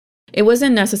it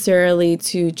wasn't necessarily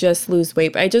to just lose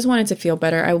weight, but I just wanted to feel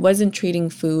better. I wasn't treating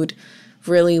food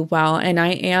really well, and I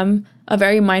am a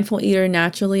very mindful eater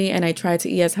naturally, and I try to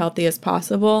eat as healthy as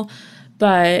possible,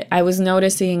 but I was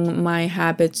noticing my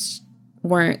habits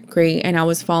weren't great, and I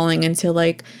was falling into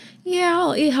like, yeah,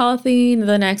 I'll eat healthy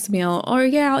the next meal, or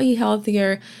yeah, I'll eat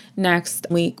healthier next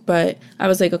week. But I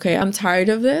was like, okay, I'm tired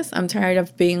of this. I'm tired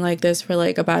of being like this for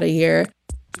like about a year.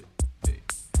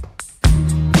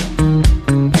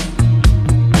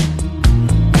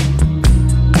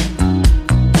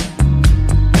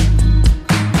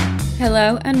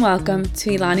 Hello and welcome to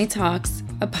Ilani Talks,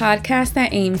 a podcast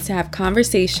that aims to have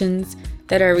conversations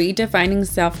that are redefining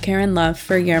self-care and love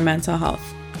for your mental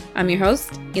health. I'm your host,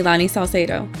 Ilani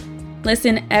Salcedo.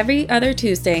 Listen every other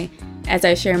Tuesday as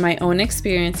I share my own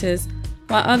experiences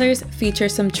while others feature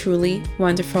some truly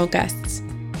wonderful guests.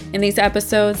 In these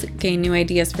episodes, gain new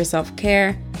ideas for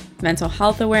self-care, mental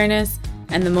health awareness,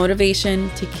 and the motivation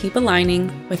to keep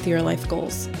aligning with your life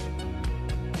goals.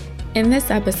 In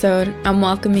this episode, I'm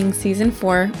welcoming Season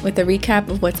 4 with a recap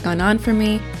of what's gone on for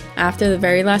me after the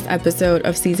very last episode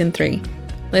of Season 3.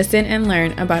 Listen and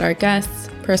learn about our guests,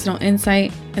 personal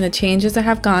insight, and the changes that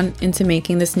have gone into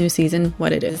making this new season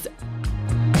what it is.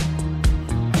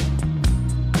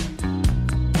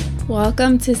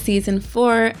 Welcome to Season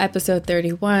 4, Episode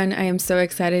 31. I am so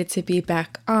excited to be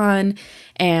back on.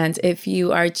 And if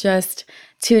you are just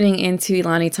tuning into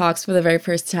Ilani Talks for the very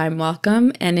first time,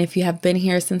 welcome. And if you have been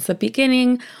here since the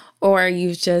beginning, or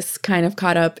you've just kind of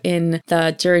caught up in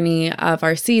the journey of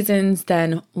our seasons,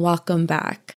 then welcome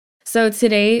back. So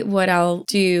today what I'll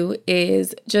do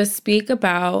is just speak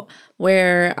about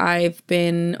where I've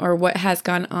been or what has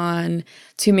gone on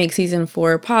to make Season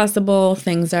 4 possible,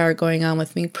 things that are going on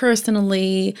with me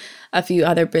personally, a few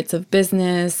other bits of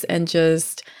business, and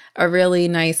just a really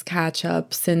nice catch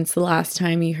up since the last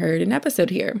time you heard an episode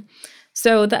here.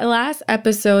 So the last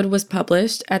episode was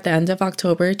published at the end of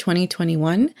October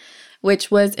 2021,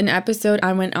 which was an episode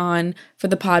I went on for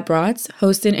the Pod Brats,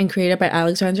 hosted and created by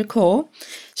Alexandra Cole.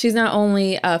 She's not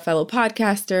only a fellow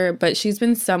podcaster, but she's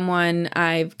been someone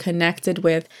I've connected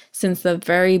with since the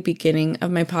very beginning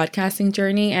of my podcasting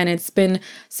journey. And it's been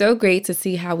so great to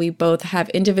see how we both have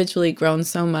individually grown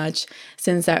so much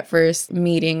since that first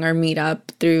meeting or meetup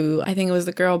through, I think it was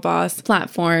the Girl Boss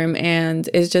platform. And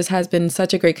it just has been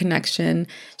such a great connection.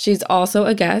 She's also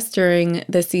a guest during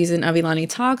this season of Ilani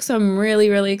Talks. So I'm really,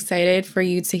 really excited for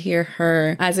you to hear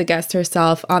her as a guest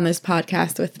herself on this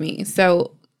podcast with me.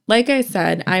 So like I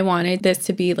said, I wanted this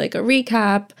to be like a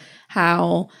recap,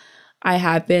 how I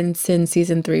have been since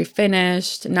Season 3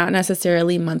 finished, not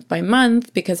necessarily month by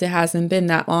month because it hasn't been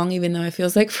that long, even though it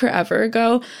feels like forever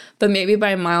ago, but maybe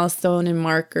by milestone and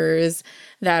markers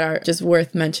that are just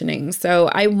worth mentioning. So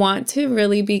I want to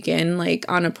really begin like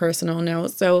on a personal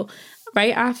note. So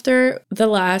right after the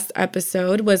last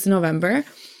episode was November.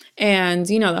 And,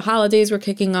 you know, the holidays were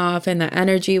kicking off and the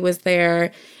energy was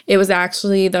there. It was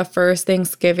actually the first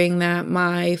Thanksgiving that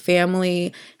my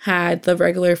family had the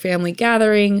regular family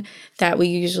gathering that we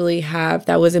usually have.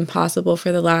 That was impossible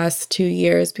for the last 2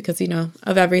 years because, you know,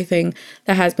 of everything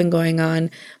that has been going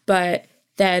on. But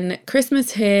then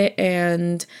Christmas hit,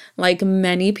 and like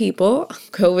many people,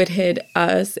 COVID hit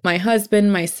us. My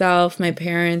husband, myself, my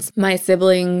parents, my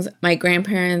siblings, my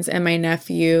grandparents, and my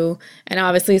nephew, and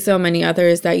obviously so many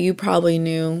others that you probably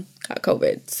knew got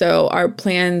COVID. So our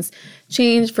plans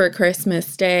changed for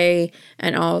Christmas Day,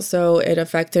 and also it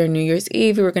affected New Year's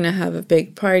Eve. We were going to have a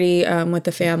big party with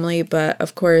the family, but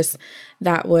of course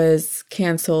that was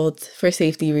canceled for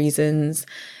safety reasons.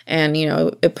 And, you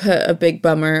know, it put a big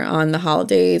bummer on the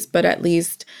holidays, but at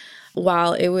least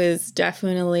while it was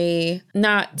definitely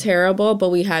not terrible, but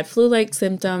we had flu-like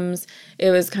symptoms,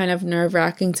 it was kind of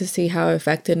nerve-wracking to see how it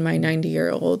affected my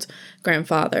 90-year-old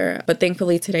grandfather. But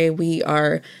thankfully today we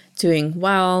are doing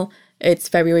well. It's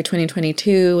February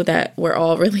 2022 that we're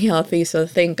all really healthy, so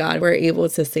thank God we're able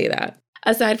to say that.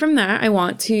 Aside from that, I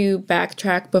want to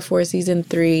backtrack before Season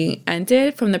 3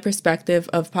 ended from the perspective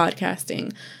of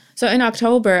podcasting. So in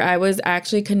October, I was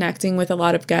actually connecting with a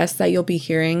lot of guests that you'll be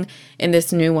hearing in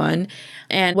this new one.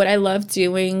 And what I love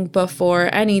doing before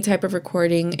any type of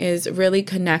recording is really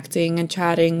connecting and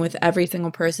chatting with every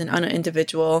single person on an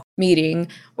individual meeting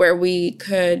where we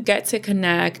could get to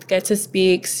connect, get to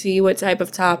speak, see what type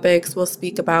of topics we'll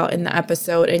speak about in the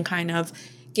episode, and kind of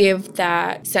give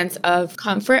that sense of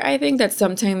comfort, I think, that's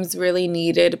sometimes really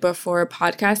needed before a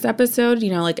podcast episode.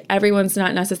 Like everyone's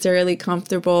not necessarily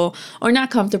comfortable or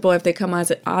not comfortable if they come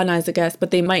on as a guest,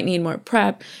 but they might need more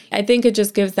prep. I think it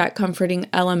just gives that comforting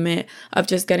element of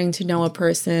just getting to know a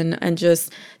person and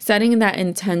just setting that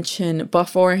intention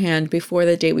beforehand, before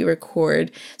the day we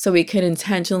record, so we can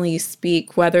intentionally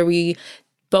speak, whether we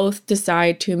both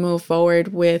decide to move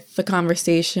forward with the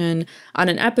conversation on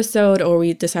an episode or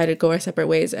we decide to go our separate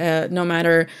ways. No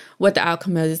matter what the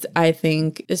outcome is, I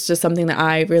think it's just something that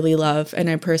I really love and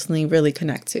I personally really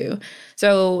connect to.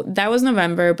 So that was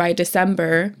November. By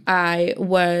December, I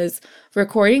was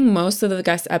recording most of the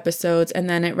guest episodes, and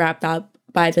then it wrapped up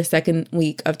by the second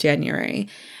week of January.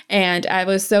 And I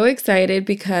was so excited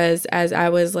because as I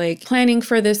was planning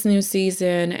for this new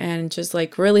season and just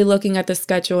really looking at the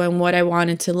schedule and what I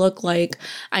wanted to look like,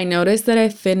 I noticed that I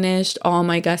finished all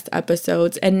my guest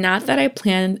episodes. And not that I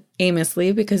planned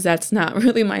aimlessly, because that's not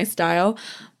really my style,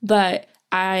 but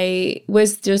I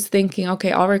was just thinking,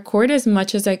 okay, I'll record as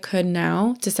much as I could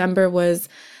now. December was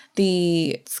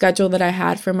the schedule that I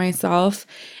had for myself.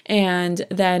 And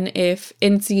then if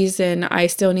in season I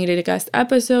still needed to guest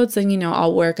episodes, then,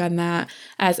 I'll work on that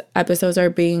as episodes are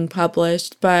being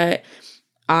published. But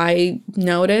I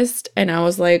noticed and I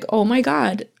was like, oh my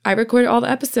God, I recorded all the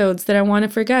episodes that I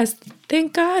wanted for guests.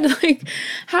 Thank God.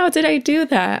 How did I do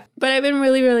that? But I've been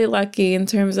really, really lucky in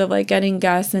terms of getting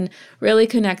guests and really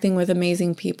connecting with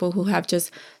amazing people who have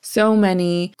just so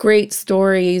many great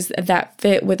stories that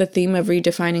fit with the theme of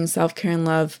redefining self-care and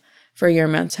love for your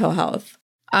mental health.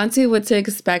 Onto what to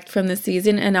expect from the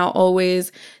season, and I'll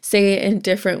always say it in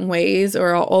different ways,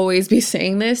 or I'll always be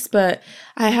saying this, but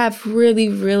I have really,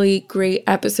 really great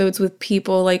episodes with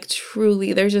people,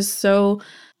 truly, they're just so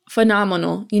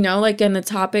phenomenal, and the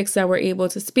topics that we're able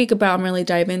to speak about and really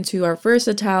dive into are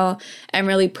versatile and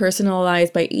really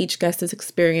personalized by each guest's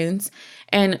experience.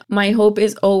 And my hope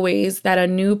is always that a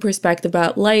new perspective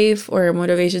about life or a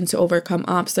motivation to overcome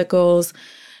obstacles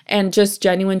and just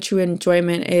genuine, true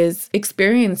enjoyment is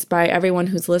experienced by everyone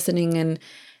who's listening. And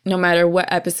no matter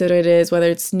what episode it is, whether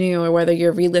it's new or whether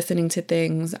you're re-listening to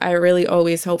things, I really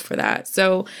always hope for that.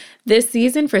 So this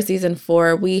season, for season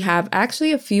 4, we have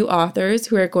actually a few authors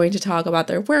who are going to talk about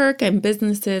their work and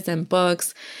businesses and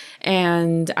books.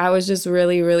 And I was just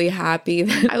really, really happy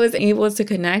that I was able to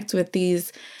connect with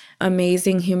these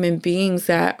amazing human beings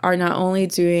that are not only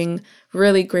doing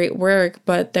really great work,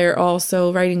 but they're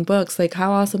also writing books.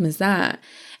 How awesome is that?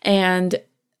 And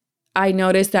I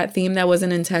noticed that theme that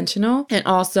wasn't intentional. And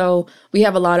also, we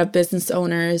have a lot of business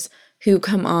owners who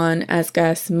come on as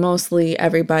guests. Mostly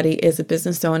everybody is a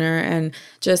business owner, and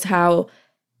just how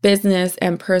business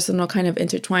and personal kind of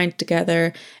intertwined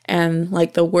together, and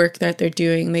the work that they're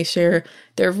doing. They share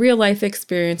their real life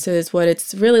experiences, what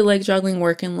it's really like juggling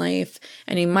work and life,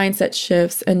 any mindset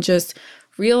shifts, and just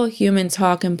real human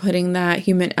talk and putting that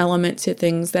human element to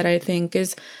things that I think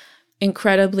is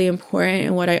incredibly important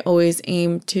and what I always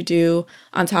aim to do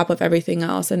on top of everything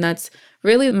else. And that's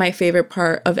really my favorite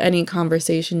part of any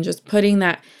conversation, just putting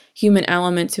that human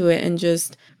element to it and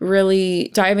just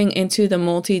really diving into the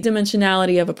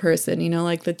multidimensionality of a person,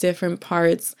 the different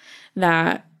parts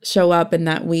that show up and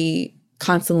that we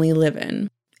constantly live in.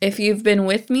 If you've been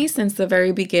with me since the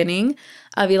very beginning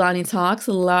of Ilani Talks,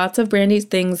 lots of Brandy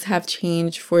things have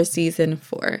changed for season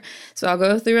 4. So I'll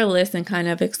go through a list and kind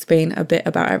of explain a bit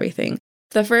about everything.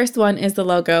 The first one is the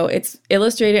logo. It's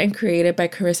illustrated and created by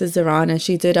Carissa Zeron, and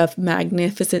she did a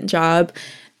magnificent job.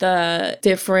 The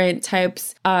different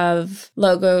types of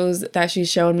logos that she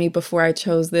showed me before I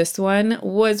chose this one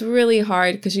was really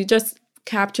hard because she just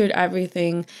captured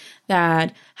everything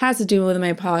that has to do with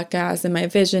my podcast and my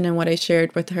vision and what I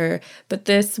shared with her. But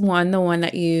this one, the one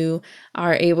that you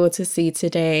are able to see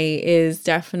today, is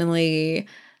definitely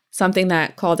something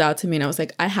that called out to me, and I was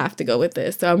like, I have to go with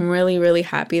this. So I'm really, really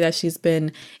happy that she's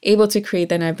been able to create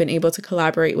that, and I've been able to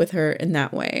collaborate with her in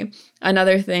that way.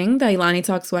 Another thing, the Ilani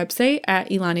Talks website at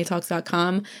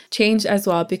ilanitalks.com changed as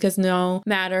well, because no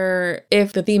matter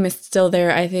if the theme is still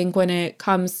there, I think when it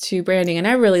comes to branding, and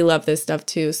I really love this stuff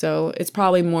too, so it's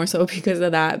probably more so because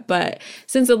of that, but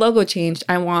since the logo changed,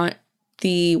 I want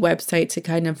the website to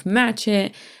kind of match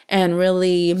it and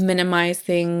really minimize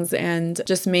things and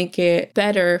just make it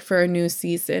better for a new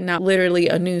season. Not literally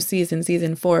a new season,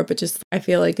 season 4, but just I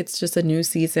feel like it's just a new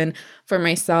season for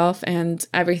myself and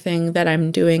everything that I'm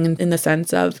doing in the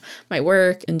sense of my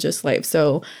work and just life.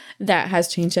 So that has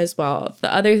changed as well.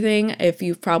 The other thing, if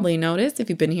you've probably noticed, if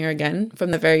you've been here again from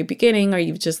the very beginning or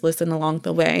you've just listened along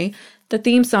the way, the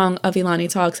theme song of Ilani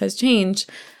Talks has changed.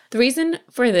 The reason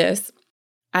for this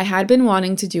I had been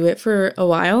wanting to do it for a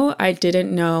while. I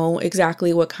didn't know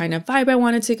exactly what kind of vibe I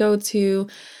wanted to go to,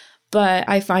 but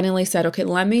I finally said, okay,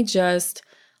 let me just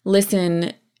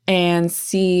listen and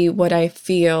see what I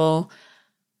feel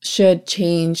should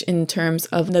change in terms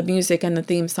of the music and the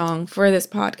theme song for this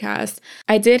podcast.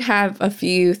 I did have a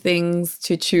few things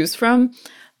to choose from,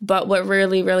 but what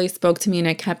really, really spoke to me and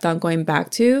I kept on going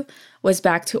back to was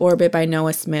Back to Orbit by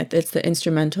Noah Smith. It's the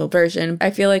instrumental version.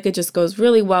 I feel like it just goes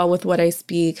really well with what I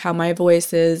speak, how my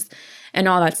voice is, and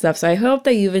all that stuff. So I hope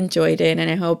that you've enjoyed it, and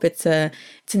I hope it's a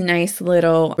nice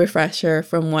little refresher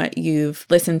from what you've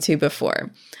listened to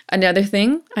before. Another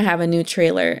thing, I have a new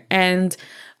trailer, and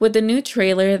with the new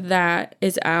trailer that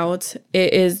is out,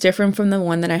 it is different from the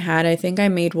one that I had. I think I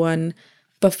made one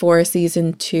before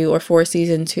season 2 or for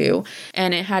season 2,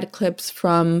 and it had clips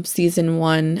from season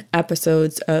 1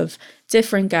 episodes of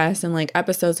different guests and like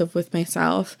episodes of With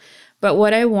Myself. But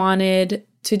what I wanted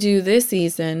to do this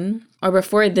season, or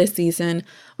before this season,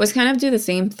 was kind of do the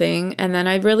same thing. And then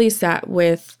I really sat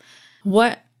with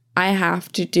what I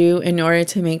have to do in order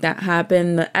to make that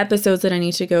happen, the episodes that I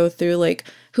need to go through, like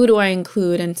who do I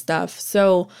include and stuff.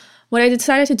 So what I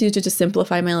decided to do to just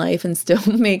simplify my life and still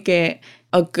make it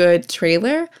a good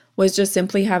trailer was just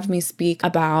simply have me speak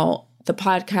about the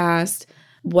podcast,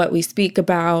 what we speak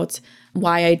about,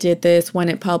 why I did this, when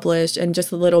it published, and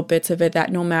just little bits of it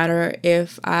that no matter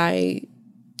if I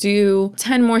do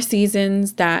 10 more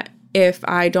seasons, that if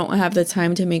I don't have the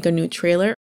time to make a new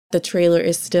trailer, the trailer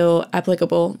is still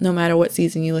applicable no matter what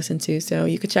season you listen to. So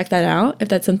you could check that out if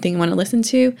that's something you want to listen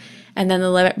to. And then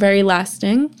the very last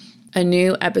thing, a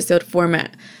new episode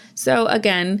format. So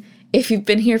again, if you've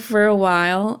been here for a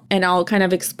while, and I'll kind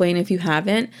of explain if you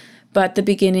haven't, but the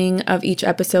beginning of each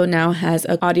episode now has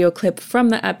an audio clip from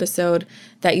the episode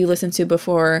that you listen to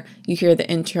before you hear the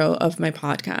intro of my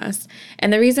podcast.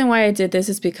 And the reason why I did this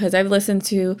is because I've listened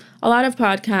to a lot of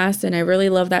podcasts and I really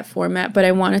love that format, but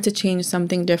I wanted to change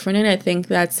something different. And I think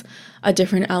that's a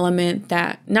different element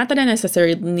that, not that I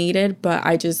necessarily needed, but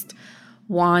I just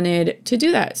wanted to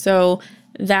do that. So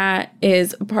that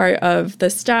is part of the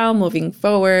style moving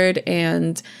forward.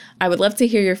 And I would love to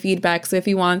hear your feedback. So if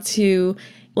you want to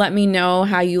let me know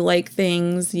how you like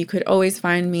things, you could always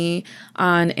find me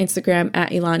on Instagram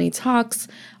at Ilani Talks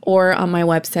or on my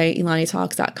website,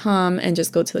 ilanitalks.com, and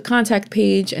just go to the contact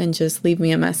page and just leave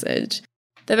me a message.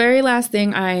 The very last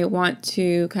thing I want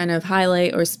to kind of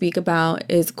highlight or speak about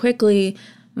is quickly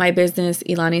my business,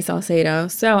 Ilani Salcedo.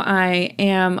 So I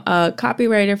am a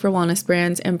copywriter for wellness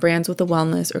brands and brands with a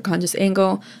wellness or conscious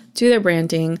angle to their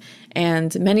branding.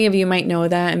 And many of you might know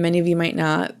that and many of you might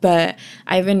not, but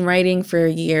I've been writing for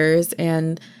years.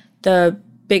 And the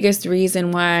biggest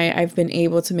reason why I've been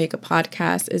able to make a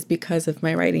podcast is because of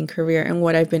my writing career and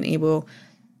what I've been able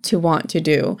to want to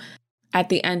do. At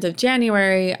the end of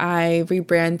January, I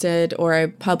rebranded, or I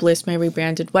published my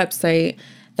rebranded website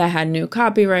that had new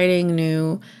copywriting,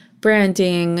 new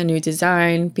branding, a new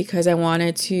design, because I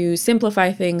wanted to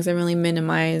simplify things and really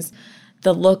minimize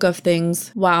the look of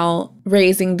things while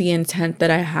raising the intent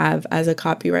that I have as a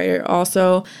copywriter.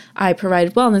 Also, I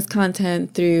provide wellness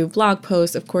content through blog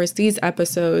posts, of course, these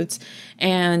episodes,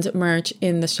 and merch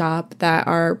in the shop that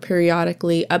are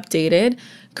periodically updated.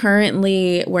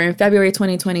 Currently, we're in February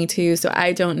 2022, so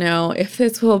I don't know if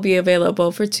this will be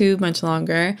available for too much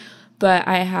longer, but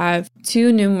I have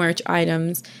 2 new merch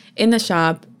items in the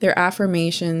shop. They're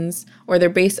affirmations, or they're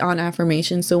based on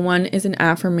affirmations. So one is an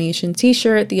affirmation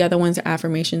t-shirt, the other one's an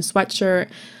affirmation sweatshirt.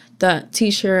 The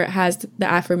t-shirt has the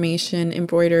affirmation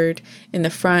embroidered in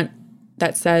the front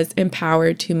that says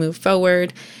empowered to move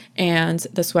forward. And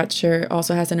the sweatshirt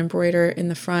also has an embroider in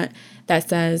the front that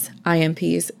says I am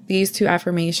peace. These 2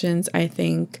 affirmations, I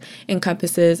think,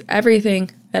 encompasses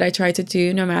everything that I try to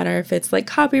do, no matter if it's like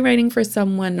copywriting for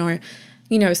someone or,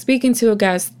 speaking to a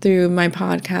guest through my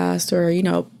podcast or,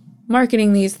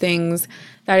 marketing these things.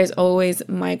 That is always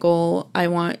my goal. I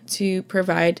want to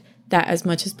provide that as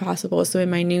much as possible. So in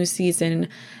my new season,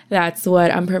 that's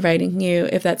what I'm providing you.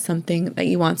 If that's something that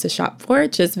you want to shop for,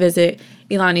 just visit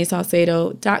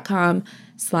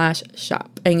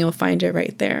ilanisalcedo.com/shop and you'll find it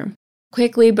right there.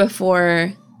 Quickly,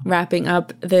 before wrapping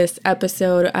up this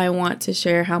episode, I want to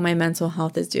share how my mental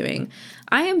health is doing.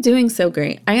 I am doing so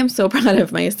great. I am so proud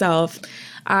of myself.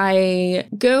 I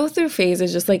go through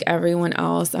phases just like everyone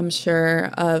else, I'm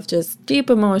sure, of just deep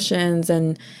emotions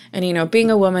and being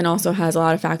a woman also has a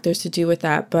lot of factors to do with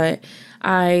that, but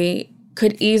I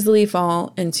could easily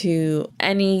fall into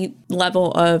any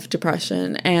level of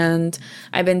depression, and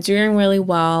I've been doing really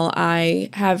well. I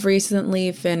have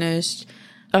recently finished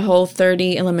a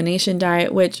Whole30 elimination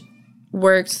diet, which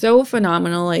worked so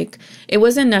phenomenal. Like, it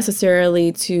wasn't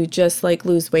necessarily to just like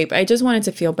lose weight, but I just wanted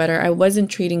to feel better. I wasn't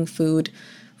treating food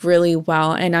really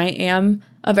well, and I am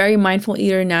a very mindful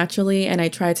eater naturally, and I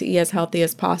try to eat as healthy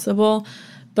as possible,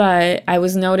 but I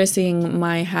was noticing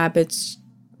my habits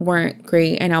weren't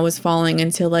great, and I was falling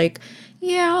into like,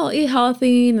 yeah, I'll eat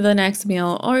healthy the next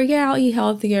meal, or yeah, I'll eat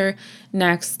healthier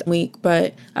next week.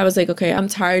 But I was like, okay, I'm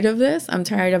tired of this. I'm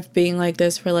tired of being like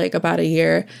this for like about a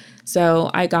year. So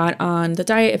I got on the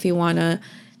diet. If you want to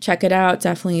check it out,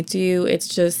 definitely do. It's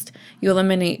just you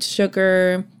eliminate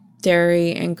sugar,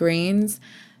 dairy, and grains.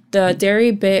 The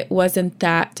dairy bit wasn't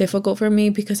that difficult for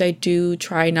me because I do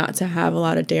try not to have a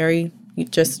lot of dairy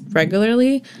just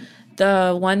regularly.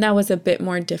 The one that was a bit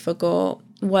more difficult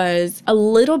was a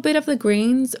little bit of the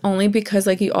grains, only because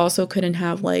like you also couldn't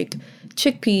have like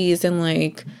chickpeas and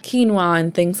like quinoa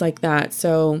and things like that.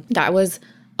 So that was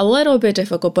a little bit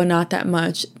difficult, but not that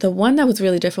much. The one that was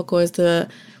really difficult is the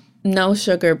no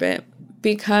sugar bit,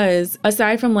 because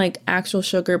aside from like actual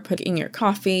sugar put in your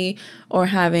coffee or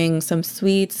having some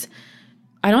sweets,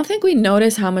 I don't think we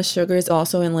notice how much sugar is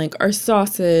also in like our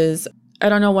sauces. I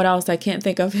don't know what else. I can't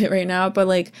think of it right now, but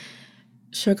like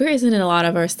sugar isn't in a lot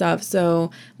of our stuff.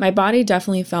 So my body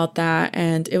definitely felt that,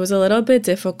 and it was a little bit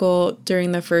difficult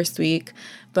during the first week,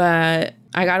 but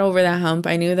I got over that hump.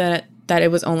 I knew that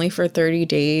it was only for 30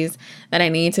 days, that I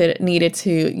needed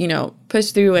to, you know,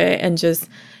 push through it and just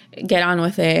get on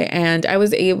with it. And I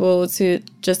was able to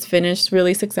just finish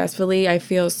really successfully. I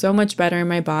feel so much better in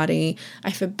my body.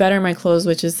 I feel better in my clothes,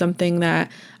 which is something that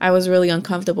I was really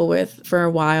uncomfortable with for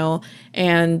a while.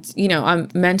 And, you know, I'm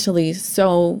mentally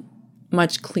so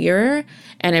much clearer,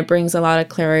 and it brings a lot of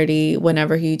clarity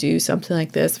whenever you do something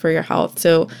like this for your health.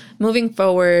 So moving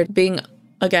forward, being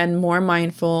again more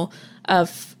mindful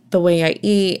of the way I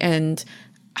eat and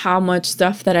how much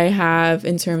stuff that I have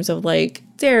in terms of like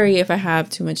dairy, if I have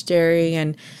too much dairy,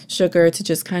 and sugar, to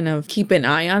just kind of keep an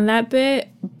eye on that bit.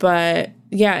 But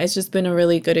yeah, it's just been a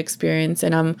really good experience,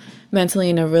 and I'm mentally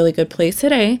in a really good place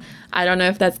today. I don't know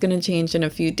if that's going to change in a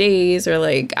few days or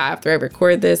like after I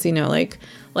record this, you know, like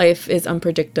life is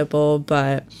unpredictable,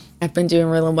 but I've been doing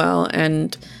really well,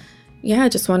 and yeah, I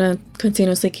just want to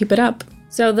continuously keep it up.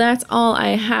 So that's all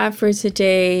I have for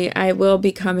today. I will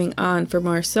be coming on for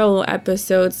more solo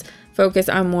episodes, focus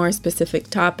on more specific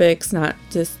topics, not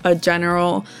just a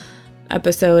general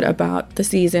episode about the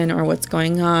season or what's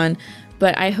going on.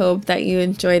 But I hope that you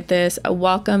enjoyed this.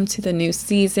 Welcome to the new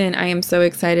season. I am so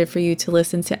excited for you to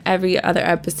listen to every other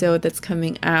episode that's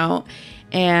coming out.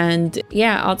 And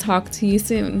yeah, I'll talk to you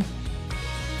soon.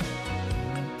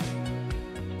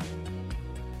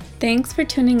 Thanks for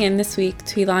tuning in this week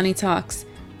to Ilani Talks.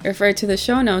 Refer to the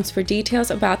show notes for details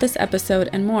about this episode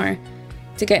and more.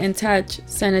 To get in touch,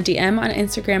 send a DM on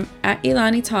Instagram at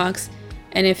Ilani Talks.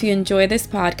 And if you enjoy this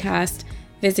podcast,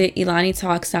 visit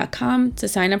ilanitalks.com to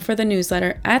sign up for the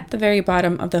newsletter at the very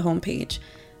bottom of the homepage.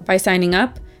 By signing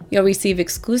up, you'll receive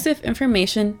exclusive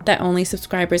information that only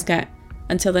subscribers get.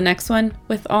 Until the next one,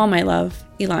 with all my love,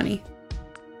 Ilani.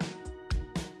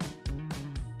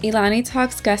 Ilani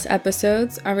Talks guest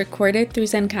episodes are recorded through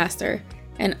Zencastr,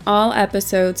 and all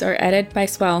episodes are edited by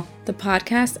Swell, the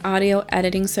podcast audio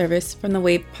editing service from the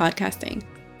Wave Podcasting.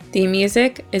 The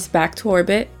music is Back to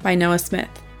Orbit by Noah Smith.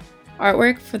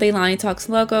 Artwork for the Ilani Talks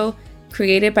logo,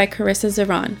 created by Carissa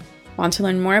Zeron. Want to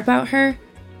learn more about her?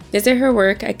 Visit her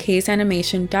work at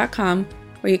ksanimation.com,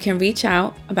 where you can reach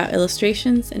out about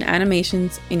illustrations and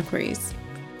animations inquiries.